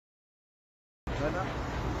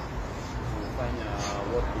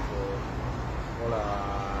or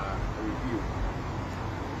a review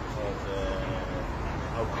of the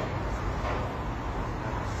outcome.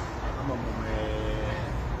 Kama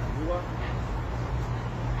mmeambiwa,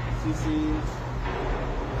 sisi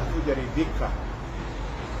hatujaridhika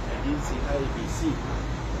na jinsi IEBC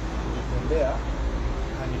ilitendea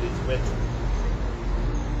candidates wetu.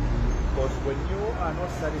 Because when you are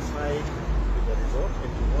not satisfied with the result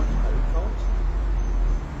and you want a recount,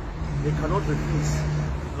 they cannot refuse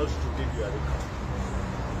not to give you a recount.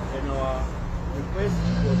 And our request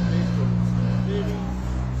was based on very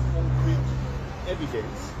concrete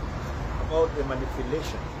evidence about the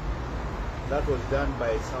manipulation that was done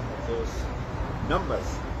by some of those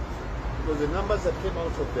numbers. Because the numbers that came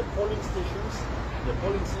out of the polling stations, the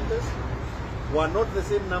polling centers, were not the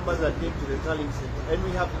same numbers that came to the tallying center. And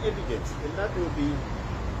we have evidence, and that will be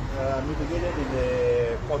mitigated in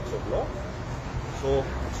the courts of law. So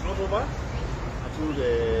it's not over until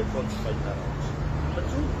the courts find that out. Number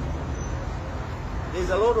two, there's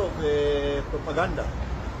a lot of propaganda,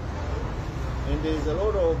 and there's a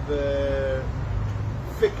lot of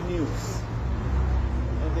fake news,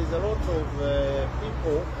 and there's a lot of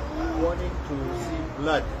people wanting to see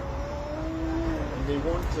blood, and they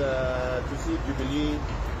want to see Jubilee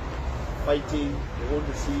fighting, they want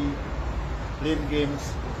to see blame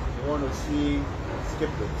games, they want to see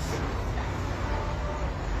scapegoats.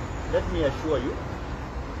 Let me assure you,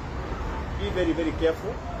 be very, very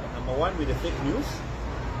careful. Number one, with the fake news.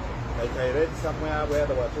 Like I read somewhere where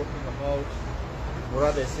they were talking about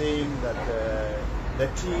Murathe saying that the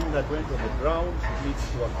team that went on the ground needs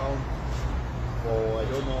to account for, I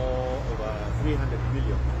don't know, over 300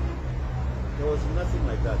 million. There was nothing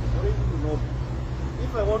like that. You already know me.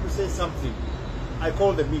 If I want to say something, I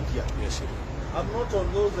call the media. Yes, I'm not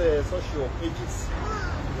on those social pages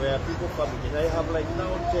where people fabricate. I have like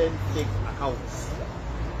now 10 fake accounts.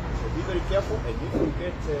 So be very careful, and if you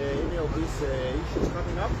get any of these issues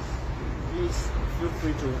coming up, please feel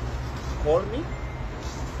free to call me,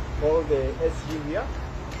 call the SG here.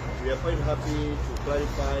 We are quite happy to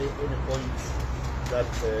clarify any points that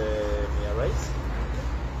may arise.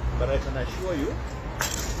 But I can assure you,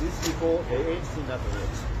 these people, they ain't seen nothing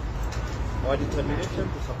yet. Our determination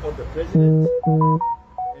to support the president and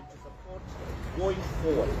to support going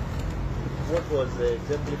forward what was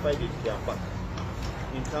exemplified in Kiambaa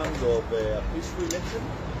in terms of a peaceful election,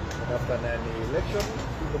 and after an election,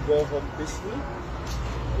 people go home peacefully.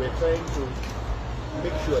 We're trying to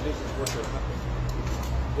make sure this is what will happen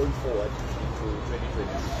going forward into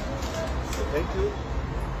 2020. So thank you.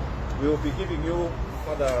 We will be giving you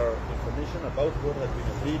further information about what has been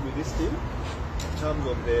agreed with this team in terms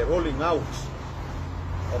of the rolling out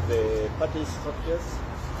of the party structures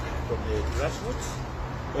from the grassroots,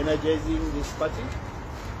 energizing this party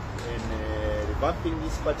and revamping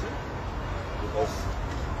this party, because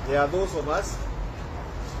there are those of us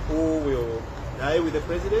who will die with the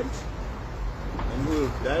president and who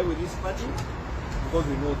will die with this party, because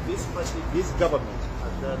we know this party, this government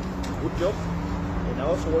has done a good job. And I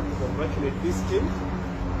also want to congratulate this team,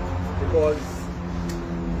 because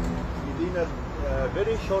within a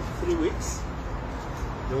very short 3 weeks,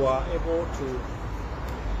 they were able to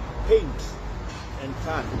paint and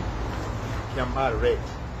turn Kiambaa red.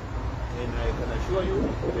 And I can assure you,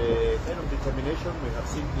 the kind of determination we have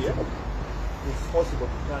seen here is possible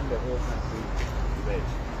to turn the whole country red.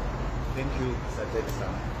 Thank you, Mr.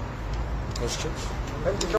 Questions? Thank you.